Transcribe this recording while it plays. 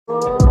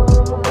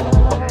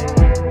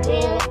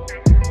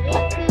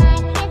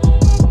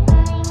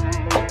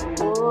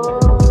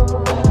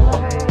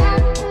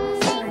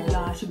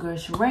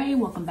Sheray.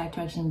 Welcome back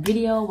to Action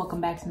Video. Welcome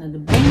back to another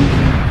banger.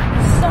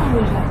 So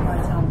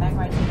I'm back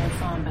right to that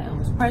song by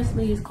Elvis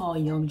Presley. It's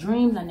called Young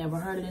Dreams. I never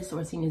heard of this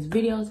or seen his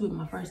videos. With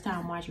my first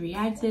time watching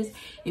react this.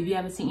 If you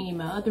haven't seen any of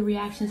my other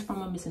reactions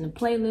from him, it's in the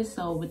playlist.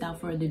 So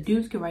without further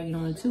ado, get right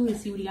on to it and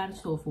see what he got in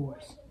store for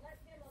us.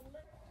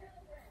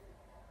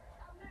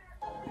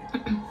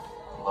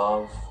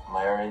 Love,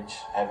 marriage,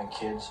 having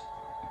kids.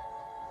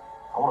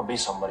 I want to be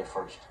somebody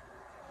first.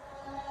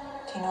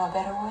 Do you know a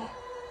better way?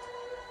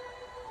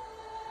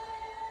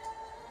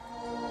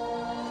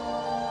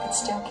 But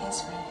still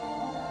kiss me.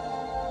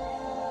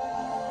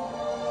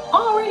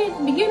 Already at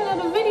the beginning of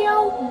the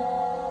video?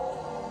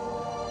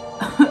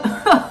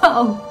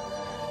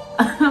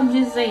 I'm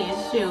just saying,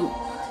 shoot.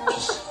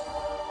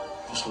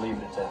 Just leave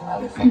it at that. I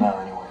live for now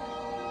anyway.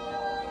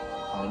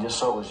 I mean, just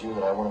so it was you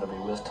that I wanted to be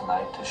with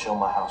tonight to show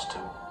my house to.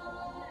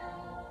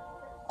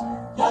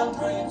 Young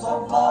dreams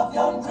of love,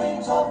 young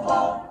dreams of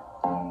love.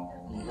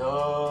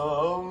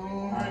 Young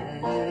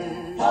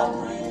dreams, young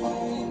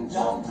dreams,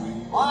 young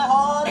dreams. My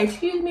heart.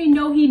 Excuse me,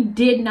 no, he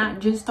did not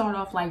just start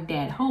off like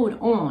that. Hold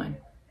on.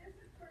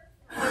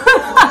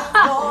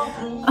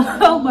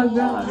 Oh my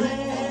God.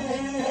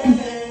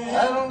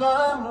 And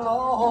I'm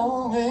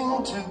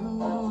longing to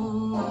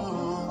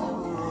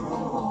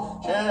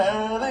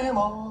share them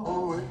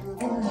all with you.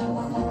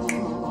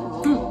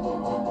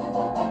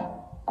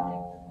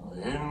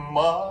 In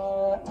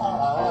my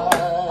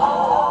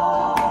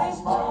eyes,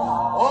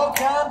 oh,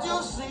 can't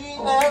you see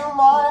in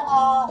my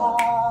eyes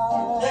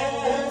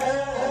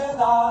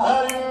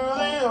that you're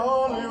the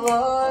only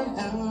one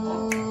who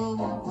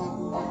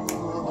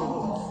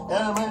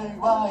can make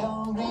my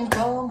young dreams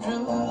come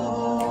true?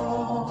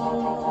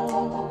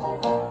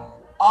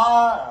 I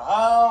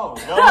have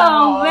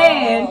young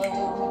man.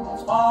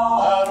 arms,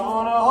 I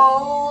wanna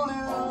hold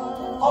you,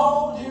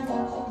 hold you,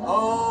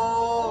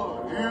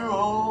 hold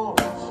you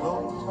so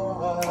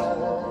tight.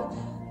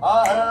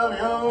 I have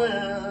young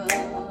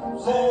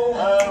lips,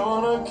 I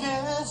wanna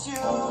kiss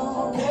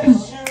you,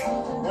 kiss you.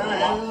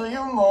 Here's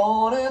your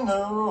morning,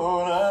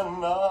 noon,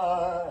 and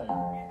night.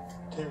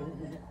 Take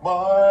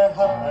my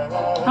hand.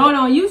 Hold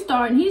on, you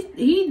starting. He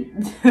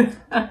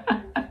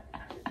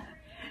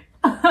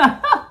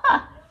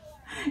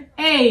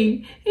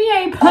Hey, he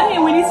ain't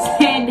playing when he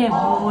said that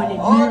morning,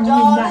 noon, and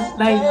night.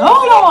 Like,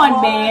 hold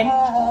on, man.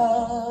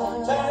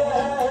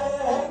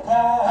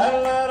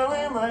 And let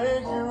me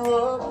make you a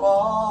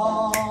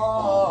part.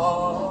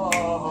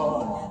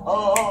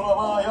 All of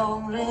my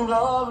young dreams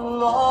of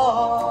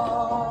love.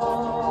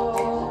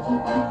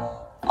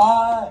 I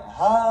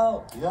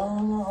have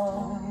young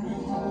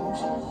dreams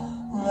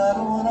that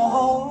wanna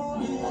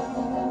hold you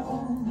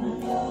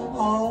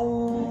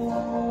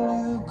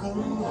good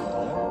and fine.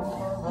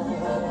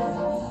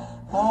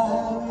 I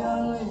have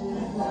young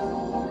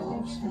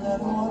lips that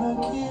wanna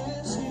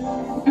kiss you.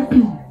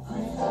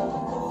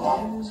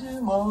 Kiss you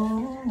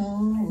morning,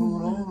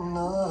 noon, and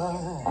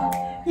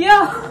night. Yo.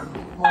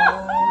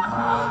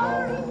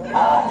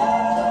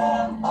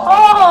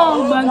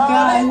 Oh my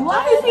God,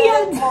 why is he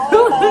gonna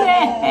do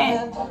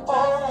that?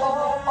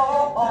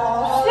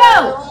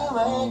 Shoot!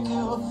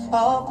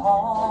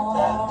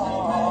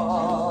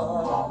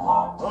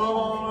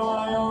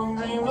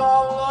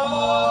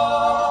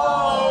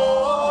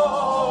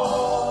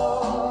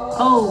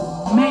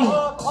 Oh man.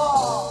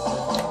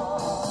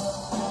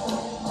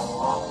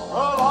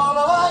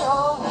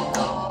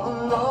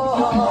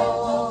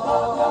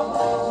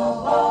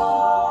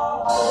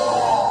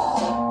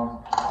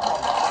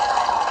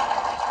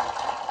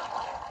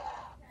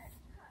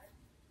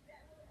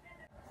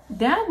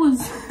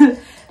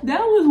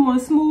 That was one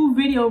smooth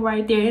video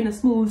right there, and a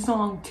smooth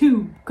song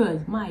too,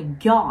 because my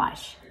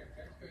gosh,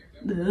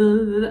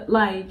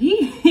 like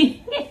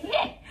he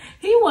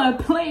wasn't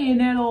playing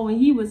that all when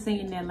he was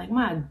saying that. Like,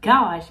 my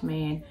gosh,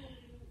 man,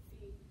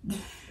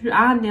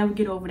 I'll never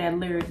get over that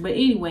lyric. But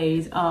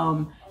anyways,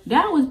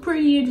 that was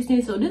pretty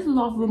interesting. So this was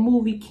off of a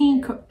movie,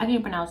 I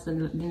can't pronounce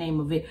the name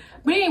of it,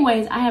 but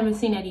anyways, I haven't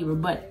seen that either.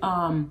 But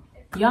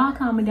y'all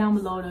comment down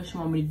below what you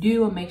want me to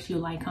do, and make sure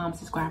you like, comment,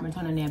 subscribe, and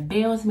turn on that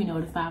bell to be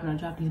notified when I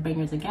drop these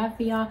bangers I got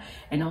for y'all.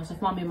 And also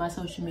follow me in my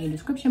social media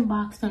description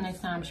box. Till next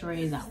time,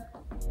 Sheray is out.